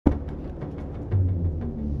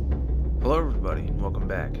Hello everybody, welcome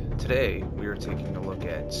back. Today we are taking a look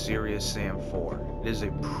at Serious Sam 4. It is a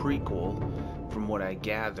prequel from what I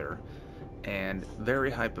gather, and very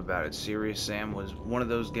hype about it. Serious Sam was one of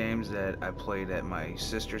those games that I played at my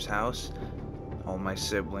sister's house. All my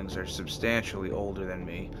siblings are substantially older than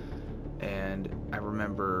me, and I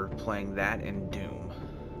remember playing that and Doom.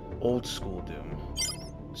 Old school Doom.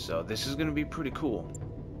 So this is going to be pretty cool.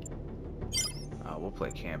 We'll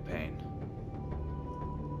play campaign.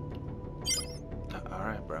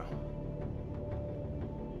 Alright, bro.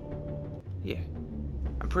 Yeah.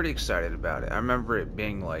 I'm pretty excited about it. I remember it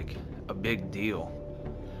being like a big deal,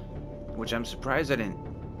 which I'm surprised I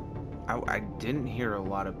didn't hear a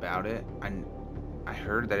lot about it. I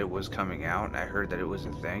heard that it was coming out, and I heard that it was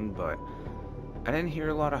a thing, but I didn't hear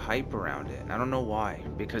a lot of hype around it. And I don't know why,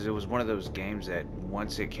 because it was one of those games that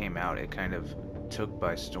once it came out, it kind of took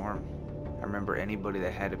by storm. I remember anybody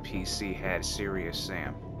that had a PC had Serious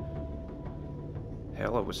Sam.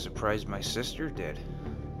 Hell, I was surprised my sister did.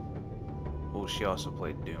 Well, she also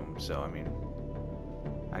played Doom, so I mean,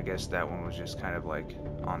 I guess that one was just kind of like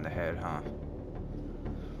on the head, huh?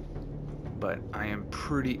 But I am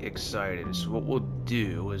pretty excited. So what we'll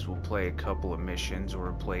do is we'll play a couple of missions,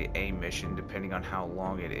 or play a mission depending on how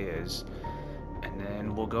long it is, and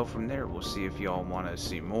then we'll go from there. We'll see if y'all want to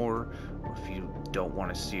see more, or if you don't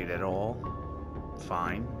want to see it at all.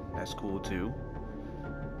 Fine, that's cool too.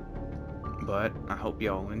 But I hope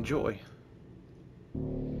y'all enjoy.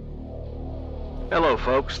 Hello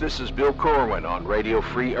folks, this is Bill Corwin on Radio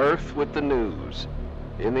Free Earth with the news.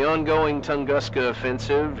 In the ongoing Tunguska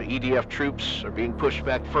offensive, EDF troops are being pushed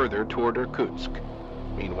back further toward Irkutsk.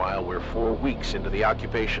 Meanwhile, we're 4 weeks into the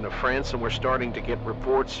occupation of France, and we're starting to get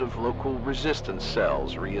reports of local resistance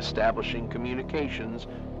cells re-establishing communications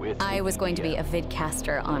with I was going to be a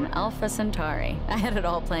vidcaster on Alpha Centauri. I had it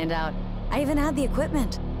all planned out. I even had the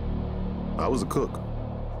equipment. I was a cook.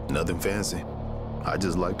 Nothing fancy. I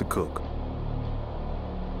just like to cook.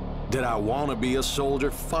 Did I want to be a soldier?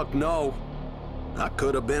 Fuck no. I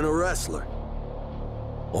could have been a wrestler.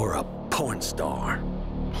 Or a porn star.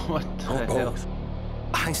 What the Or hell? both.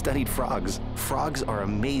 I studied frogs. Frogs are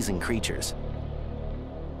amazing creatures.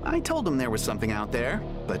 I told them there was something out there,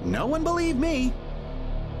 but no one believed me.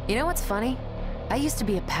 You know what's funny? I used to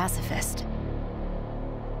be a pacifist.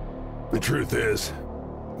 The truth is,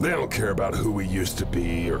 they don't care about who we used to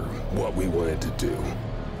be or what we wanted to do.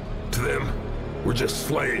 To them, we're just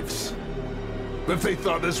slaves. But if they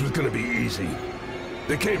thought this was gonna be easy,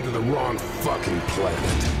 they came to the wrong fucking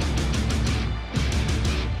planet.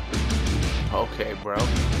 Okay, bro.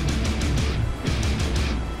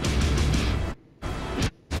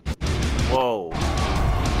 Whoa.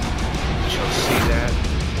 Did y'all see that?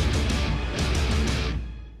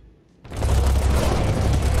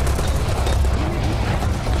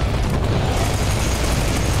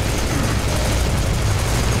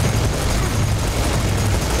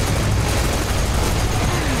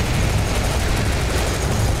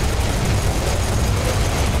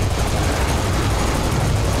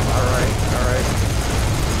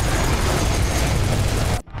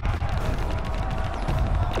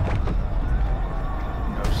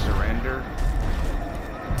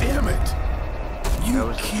 Damn it! That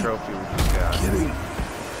was the trophy we just got. Getting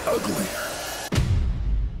uglier.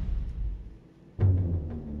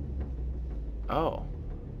 Oh.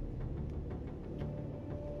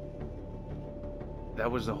 That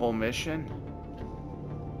was the whole mission?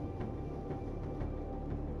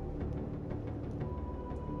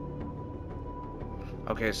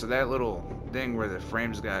 Okay, so that little thing where the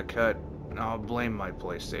frames got cut, I'll blame my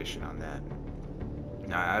PlayStation on that.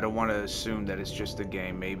 I don't want to assume that it's just a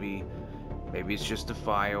game. Maybe it's just a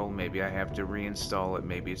file. Maybe I have to reinstall it.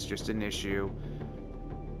 Maybe it's just an issue.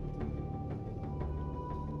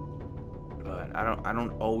 But I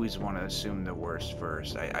don't always want to assume the worst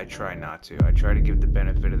first. I try not to. I try to give the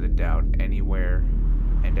benefit of the doubt anywhere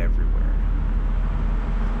and everywhere.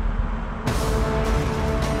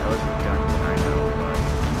 That was redundant, I know, but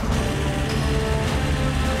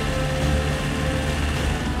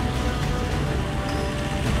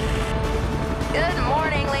Good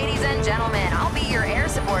morning, ladies and gentlemen. I'll be your air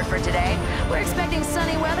support for today. We're expecting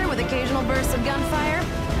sunny weather with occasional bursts of gunfire.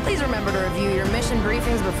 Please remember to review your mission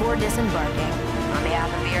briefings before disembarking. On behalf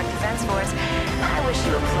of the Earth Defense Force, I wish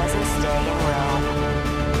you a pleasant stay in Rome.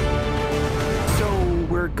 So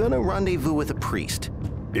we're gonna rendezvous with a priest.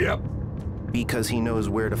 Yep. Because he knows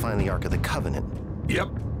where to find the Ark of the Covenant. Yep.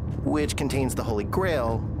 Which contains the Holy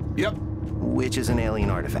Grail. Yep. Which is an alien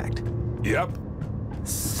artifact. Yep.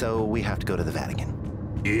 So we have to go to the Vatican.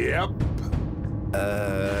 Yep.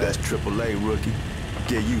 That's AAA, rookie.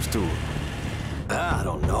 Get used to it. I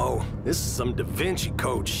don't know. This is some Da Vinci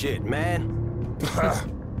Code shit, man.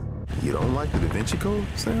 You don't like the Da Vinci Code,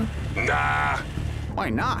 Sam? Nah, Why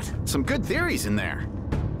not? Some good theories in there.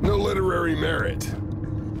 no literary merit.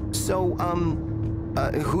 So,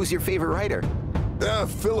 who's your favorite writer?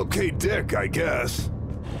 Philip K. Dick, I guess.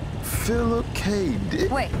 Philip K.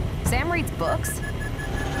 Dick? Wait, Sam reads books? Shit.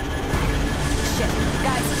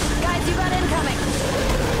 Guys, you got incoming!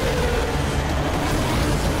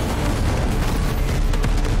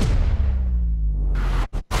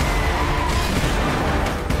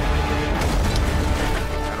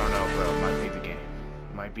 I don't know, bro. It might be the game.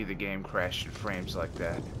 Might be the game crashed in frames like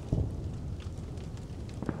that.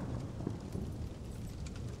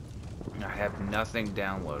 I have nothing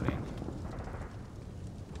downloading.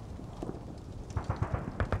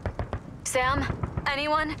 Sam?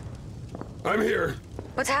 Anyone? I'm here.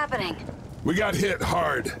 What's happening? We got hit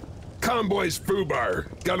hard. Convoy's foobar.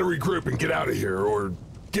 Gotta regroup and get out of here, or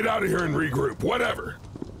get out of here and regroup, whatever.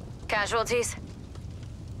 Casualties?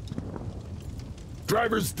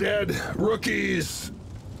 Driver's dead, rookies.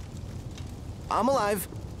 I'm alive,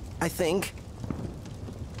 I think.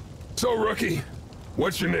 So, rookie,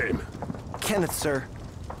 what's your name? Kenneth, sir.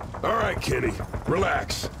 All right, Kenny,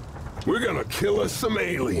 relax. We're gonna kill us some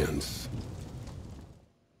aliens.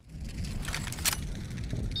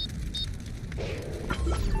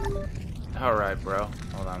 Alright, bro.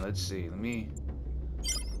 Hold on, let's see. Let me...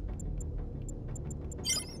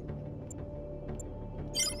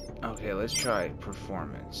 Okay, let's try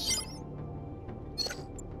performance.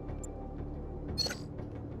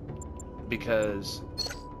 Because...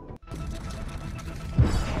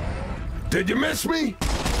 Did you miss me?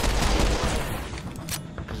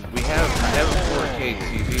 I have a 4K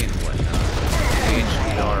TV and whatnot.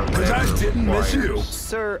 HDR, Because I whatever didn't miss you. requires.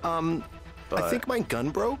 Sir, I But- think my gun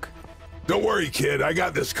broke. Don't worry, kid. I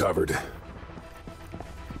got this covered.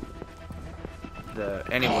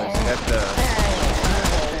 Anyways, the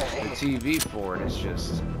TV for it is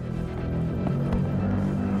just... I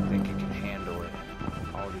don't think it can handle it.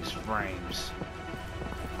 All these frames.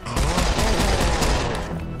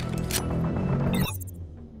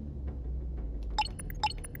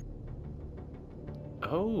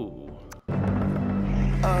 Oh.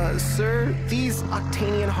 Sir, these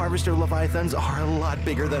Octanian Harvester Leviathans are a lot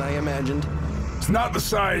bigger than I imagined. It's not the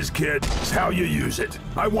size, kid. It's how you use it.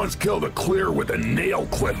 I once killed a clear with a nail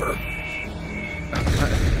clipper.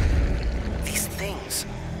 These things,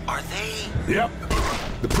 are they... Yep.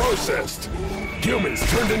 The processed. Humans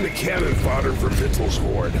turned into cannon fodder for Mitzel's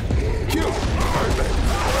horde. Human, aren't they?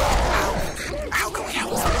 How can we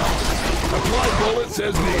help them? Apply bullets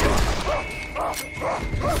as needed.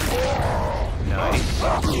 Nice.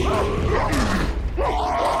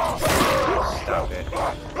 Stop it.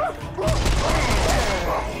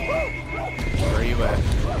 Where are you at?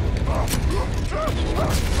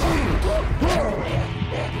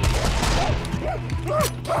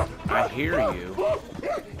 I hear you.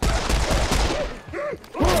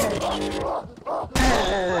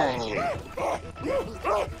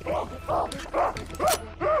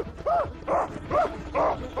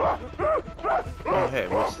 Oh, hey,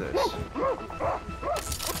 what's this?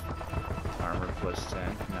 Armor plus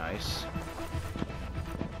 10. Nice.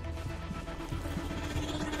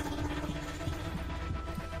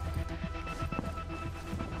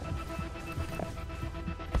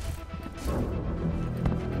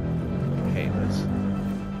 Hey,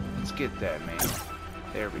 let's get that, man.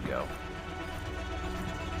 There we go.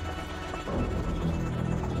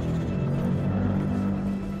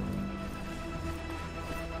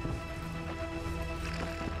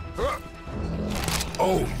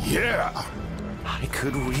 Oh, yeah. I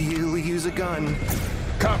could really use a gun.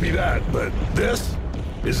 Copy that, but this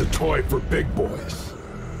is a toy for big boys.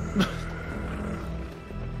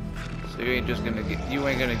 So you ain't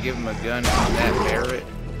gonna give him a gun on that merit?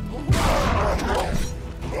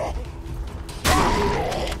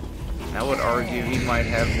 I would argue he might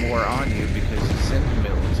have more on you because he's in the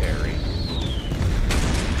military.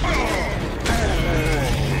 Hey.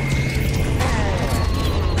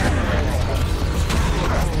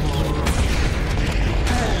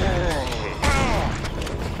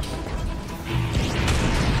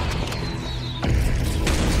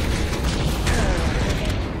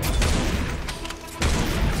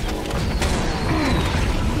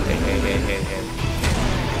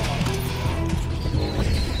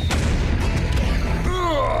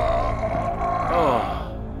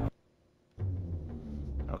 Oh.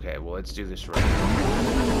 Okay, well, let's do this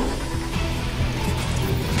right.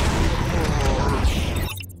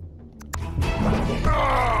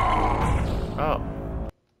 Oh.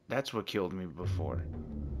 That's what killed me before.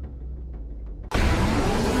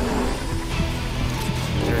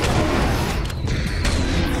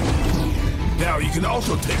 you can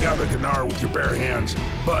also take out a Gunnar with your bare hands,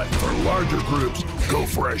 but for larger groups, go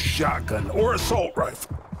for a shotgun or assault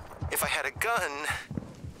rifle. If I had a gun,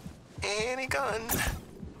 any gun.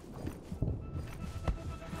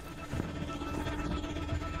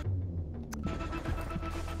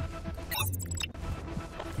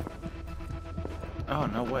 Oh,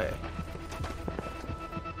 no way.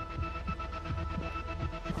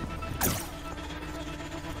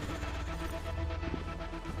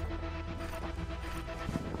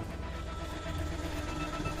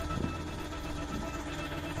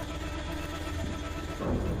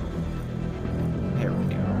 There we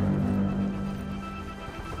go.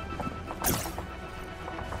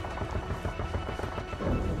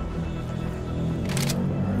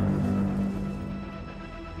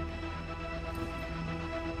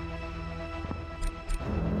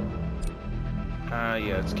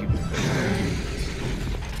 Yeah, let's keep it there.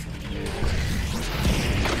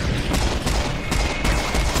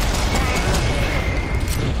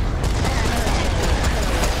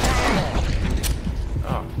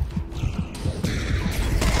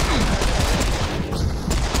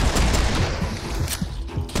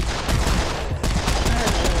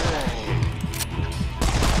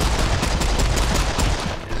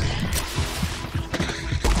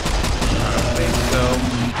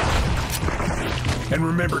 And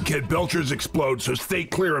remember, kid, belchers explode, so stay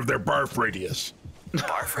clear of their barf radius.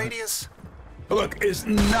 Barf radius? Look, it's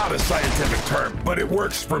not a scientific term, but it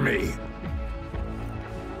works for me.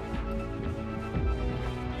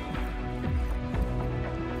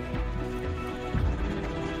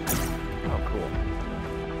 Oh, cool.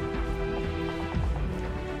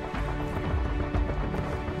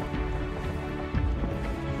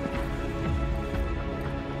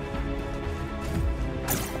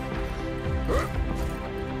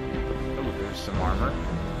 Oh, there's some armor.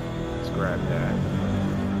 Let's grab that.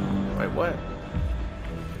 Wait, what?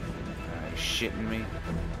 Shitting me?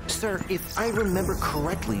 Sir, if I remember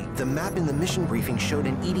correctly, the map in the mission briefing showed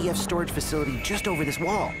an EDF storage facility just over this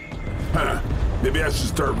wall. Huh. Maybe I should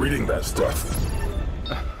start reading that stuff.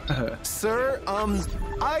 Sir,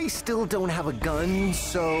 I still don't have a gun,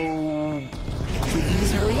 so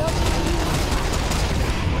please hurry up.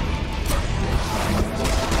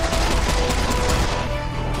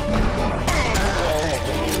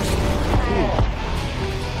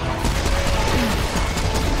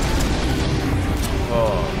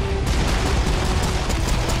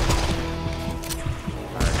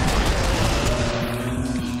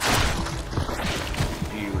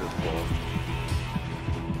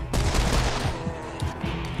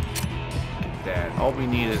 All we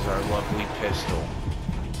need is our lovely pistol.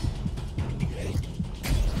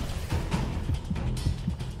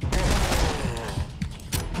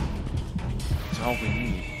 That's all we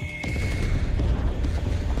need.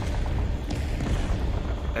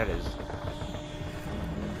 That is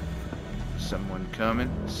someone coming.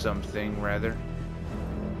 Something, rather.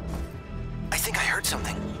 I think I heard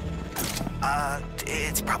something.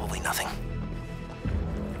 It's probably nothing.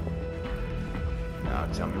 Now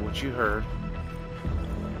tell me what you heard.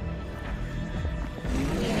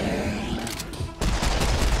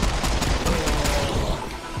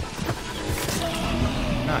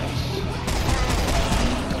 Nice.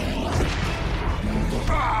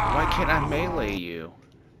 Why can't I melee you?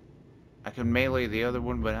 I can melee the other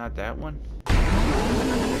one, but not that one?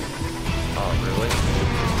 Oh, really?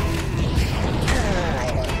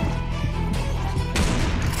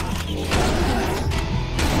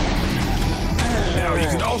 Now, you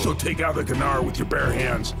can also take out the Gunnar with your bare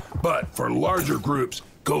hands, but for larger groups,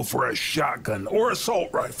 go for a shotgun or assault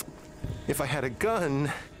rifle. If I had a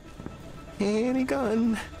gun, any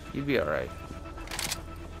gun. You'd be alright.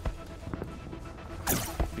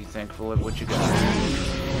 Be thankful of what you got.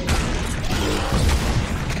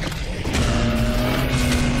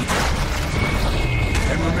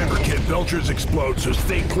 And remember, kid, belchers explode, so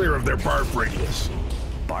stay clear of their barf radius.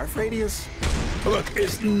 Barf radius? Look,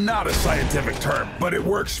 it's not a scientific term, but it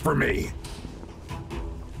works for me.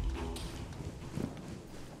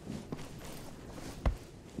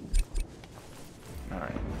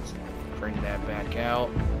 Alright, let's bring that back out.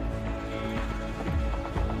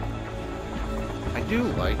 I do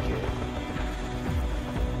like it.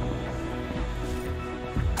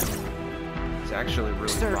 It's actually really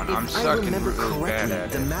Sir, fun. I'm if I sucking remember really bad correctly,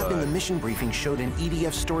 at the it, map in but the mission briefing showed an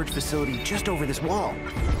EDF storage facility just over this wall.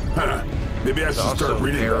 Huh. Maybe I it's should start also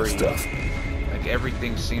reading very, that stuff. like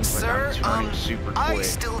everything seems Sir, like I'm turning super quick. I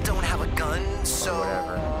still don't have a gun, so or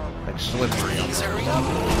whatever. Like slippery. please hurry up.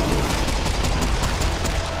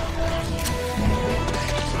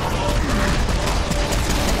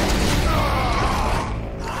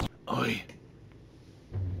 Oi.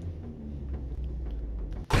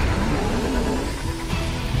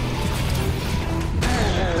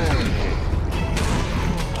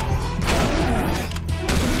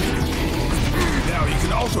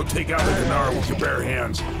 take out the Canara with your bare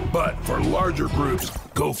hands. But for larger groups,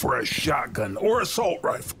 go for a shotgun or assault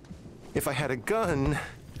rifle. If I had a gun...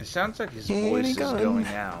 It sounds like his voice is going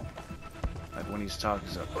out. Like when he's talking,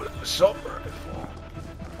 he's like, assault rifle.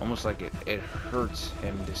 Almost like it hurts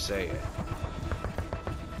him to say it.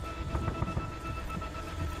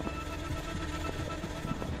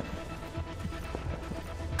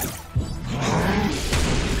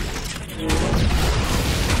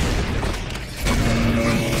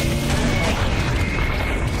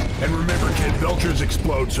 And remember, kid, Belchers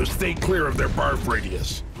explode, so stay clear of their barf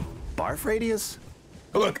radius. Barf radius?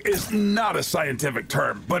 Look, it's not a scientific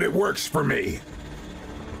term, but it works for me.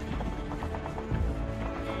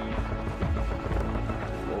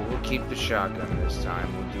 Well, we'll keep the shotgun this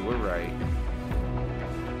time. We'll do it right.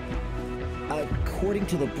 According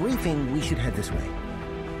to the briefing, we should head this way.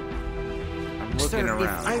 I'm looking Sir, around.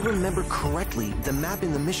 if I remember correctly, the map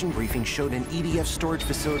in the mission briefing showed an EDF storage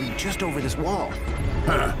facility just over this wall.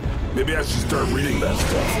 Huh. Maybe I should start reading that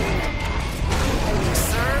stuff.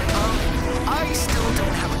 Sir, I still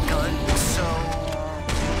don't have a gun, so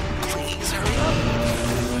please hurry up.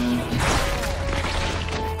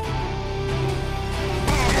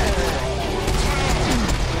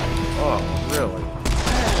 Oh, really?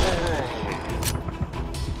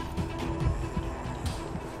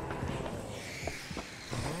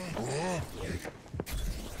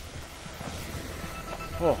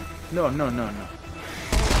 Oh, no, no, no, no.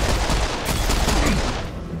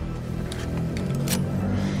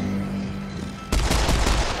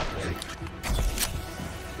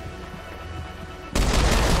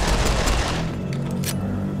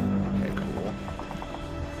 Okay, cool.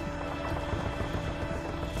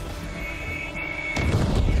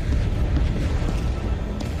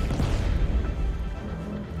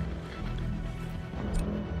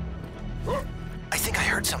 I think I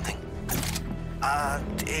heard something.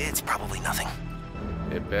 It's probably nothing.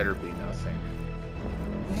 It better be nothing.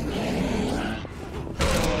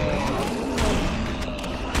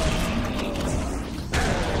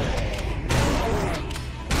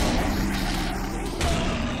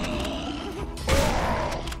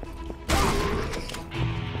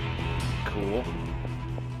 Cool.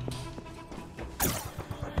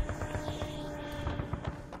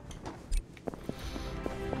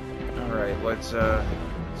 All right, let's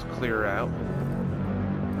clear out.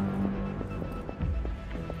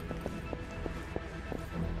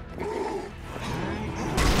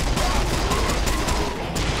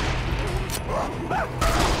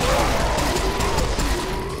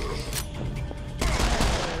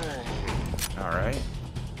 Alright.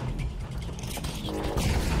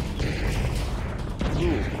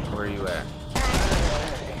 Ooh, where are you at?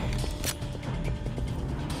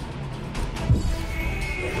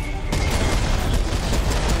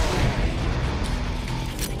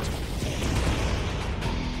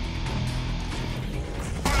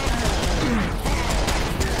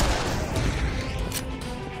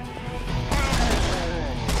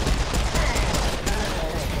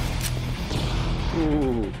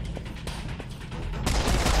 Ooh.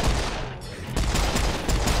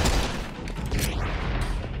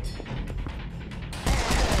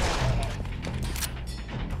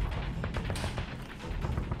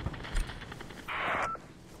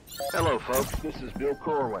 Hello, folks. This is Bill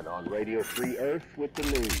Corwin on Radio Free Earth with the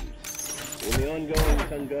news. In the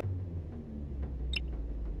ongoing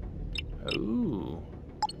Ooh.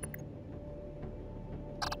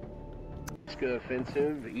 Tunguska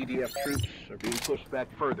offensive, EDF troops are being pushed back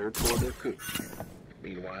further toward Irkutsk.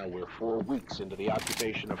 Meanwhile, we're 4 weeks into the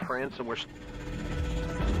occupation of France, and we're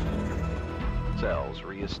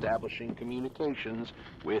re-establishing communications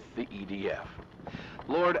with the EDF.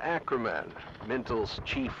 Lord Ackerman, Mental's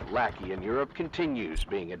chief lackey in Europe, continues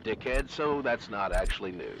being a dickhead, so that's not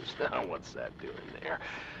actually news. Now, what's that doing there?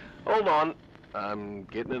 Hold on, I'm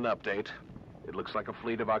getting an update. It looks like a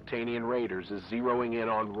fleet of Octanian raiders is zeroing in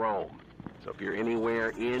on Rome. So if you're anywhere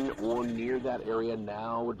in or near that area,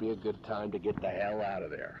 now would be a good time to get the hell out of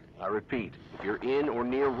there. I repeat, if you're in or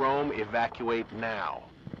near Rome, evacuate now.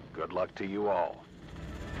 Good luck to you all.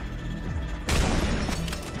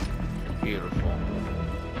 Beautiful.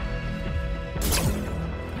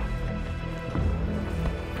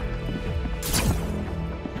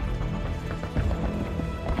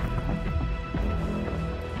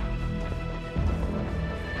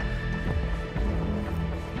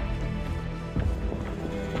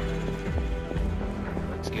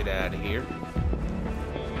 Let's get out of here.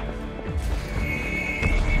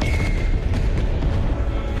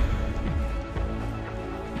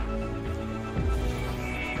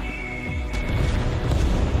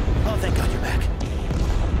 Oh, thank God you're back.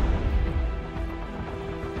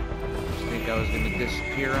 to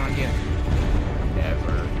disappear on you?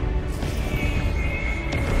 Never.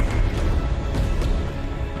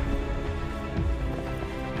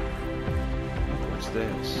 What's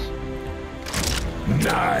this?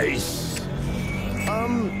 Nice!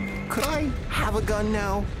 Could I have a gun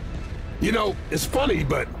now? You know, it's funny,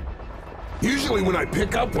 but usually when I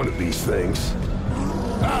pick up one of these things...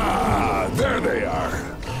 Ah, there they are.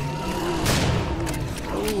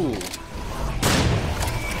 Ooh.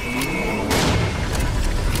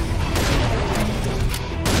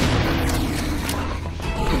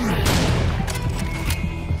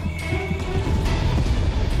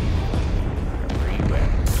 Where you at?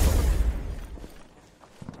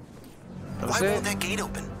 Why won't that gate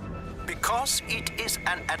open? Because it is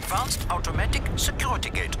an advanced automatic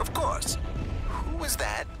security gate, of course. Who is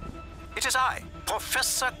that? It is I,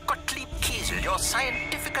 Professor Gottlieb Kiesel, your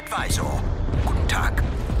scientific advisor. Guten Tag.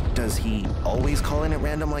 Does he always call in at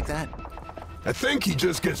random like that? I think he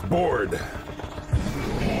just gets bored.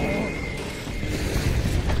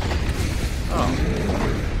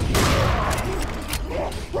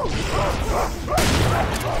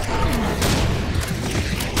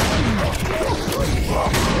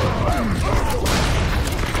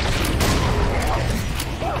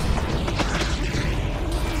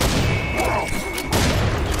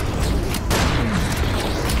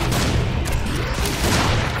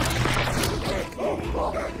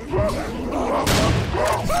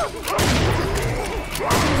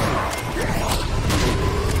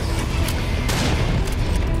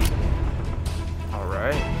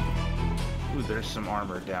 Alright. Ooh, there's some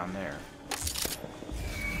armor down there.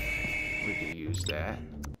 We could use that.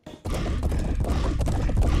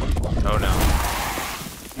 Oh no.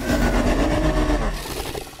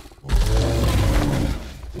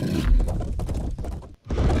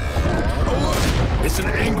 Oh look! It's an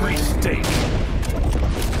angry steak!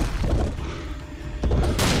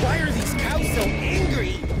 Why are these cows so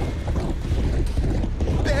angry?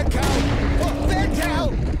 Bad cow! Oh, bad cow!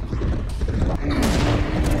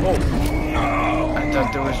 Oh, I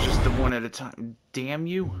thought there was just the one at a time. Damn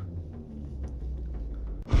you.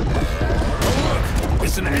 Oh look!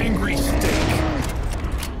 It's an angry steak!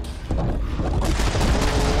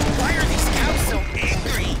 Why are these cows so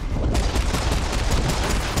angry?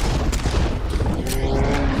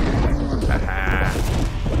 Haha.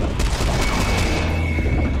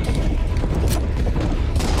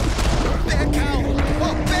 Bad cow!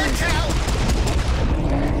 Oh, bad cow!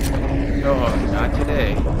 Oh, not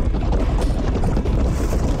today.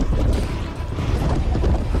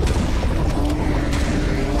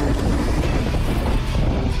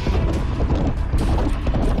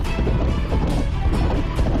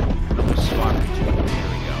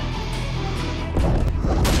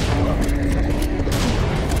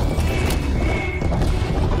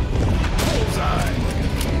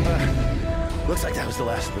 Looks like that was the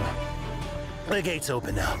last one. The gate's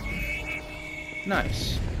open now.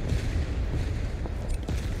 Nice.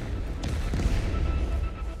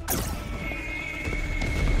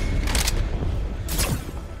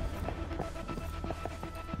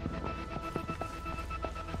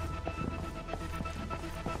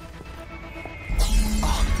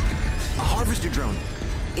 A harvester drone.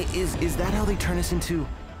 Is that how they turn us into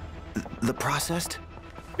the processed?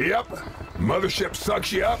 Yep. Mothership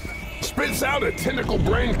sucks you up, spits out a tentacle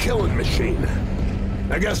brain killing machine.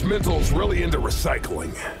 I guess Mental's really into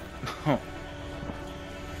recycling. Huh.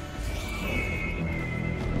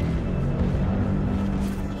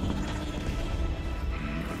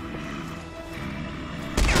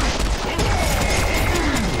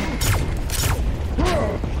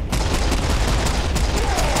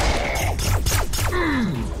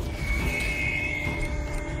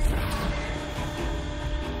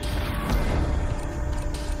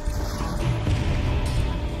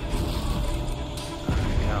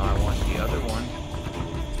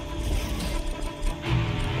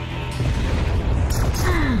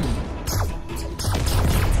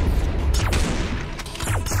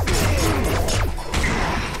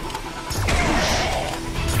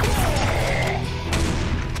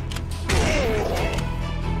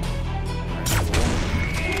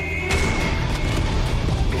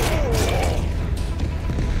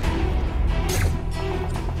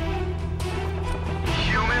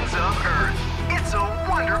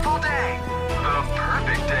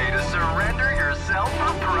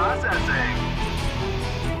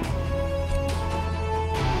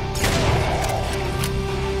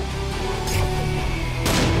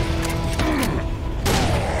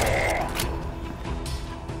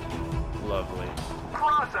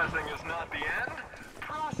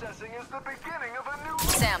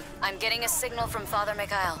 Sam, I'm getting a signal from Father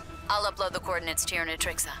Mikhail. I'll upload the coordinates to your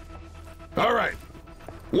Nutrixa. All right.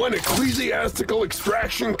 One ecclesiastical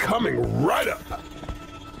extraction coming right up.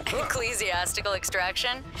 Ecclesiastical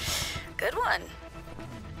extraction? Good one.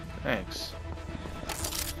 Thanks.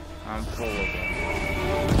 I'm full of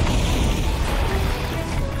them.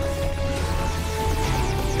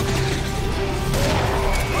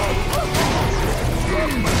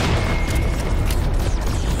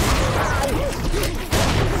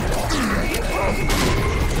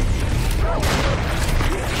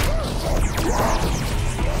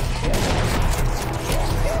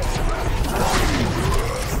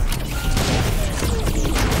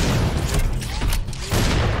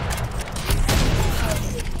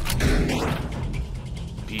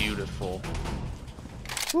 Beautiful.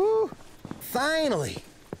 Woo! Finally!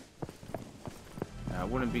 I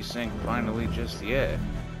wouldn't be saying finally just yet.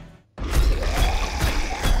 Not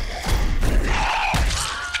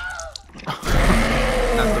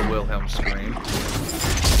the Wilhelm scream.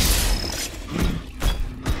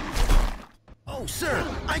 Oh, sir,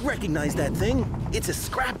 I recognize that thing. It's a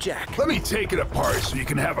scrapjack. Let me take it apart so you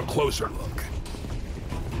can have a closer look.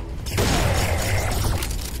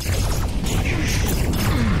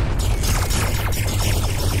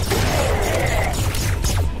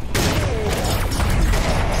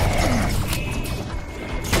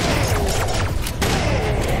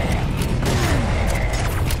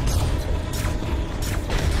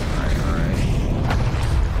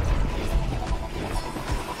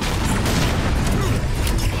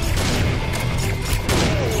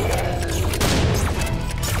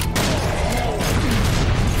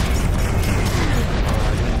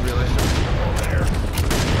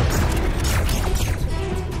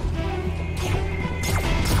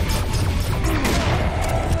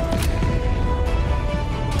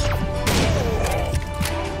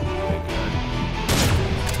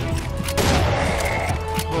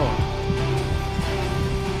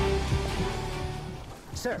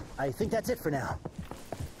 Sir, I think that's it for now.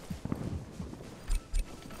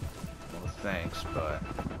 Well, thanks, but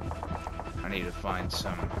I need to find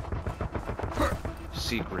some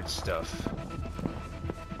secret stuff.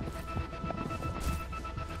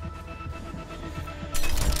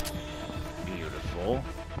 Beautiful.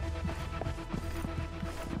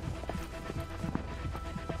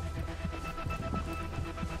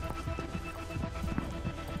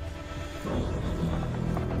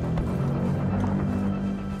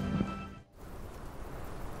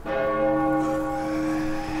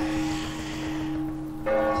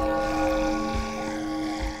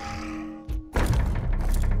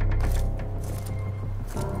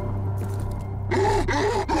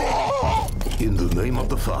 In the name of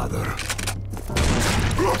the Father, in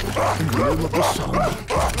the name of the Son,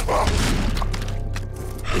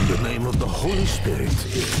 in the name of the Holy Spirit.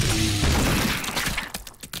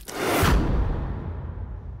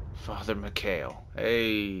 Father Mikhail.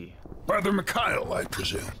 Hey. Father Mikhail, I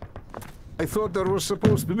presume. I thought there was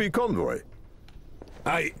supposed to be convoy.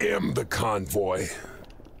 I am the convoy.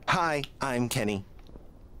 Hi, I'm Kenny.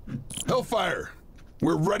 Hellfire,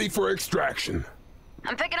 we're ready for extraction.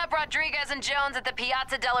 I'm picking up Rodriguez and Jones at the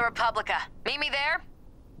Piazza della Repubblica. Meet me there?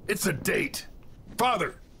 It's a date.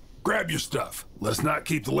 Father, grab your stuff. Let's not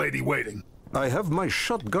keep the lady waiting. I have my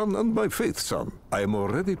shotgun and my faith son. I am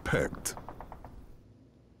already packed.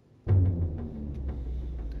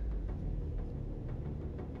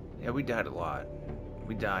 Yeah, we died a lot.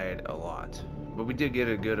 We died a lot. But we did get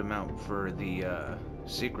a good amount for the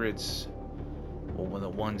secrets. Well, the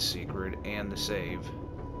one secret and the save.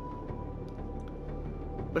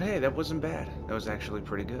 But hey, that wasn't bad. That was actually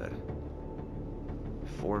pretty good.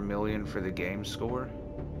 4 million for the game score.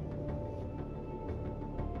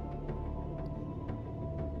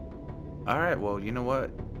 Alright, well, you know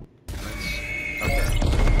what? Okay.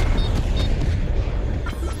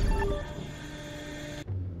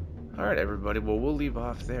 Alright, everybody. Well, we'll leave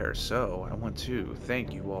off there. So, I want to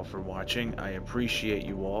thank you all for watching. I appreciate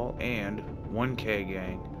you all. And 1K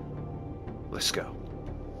gang. Let's go.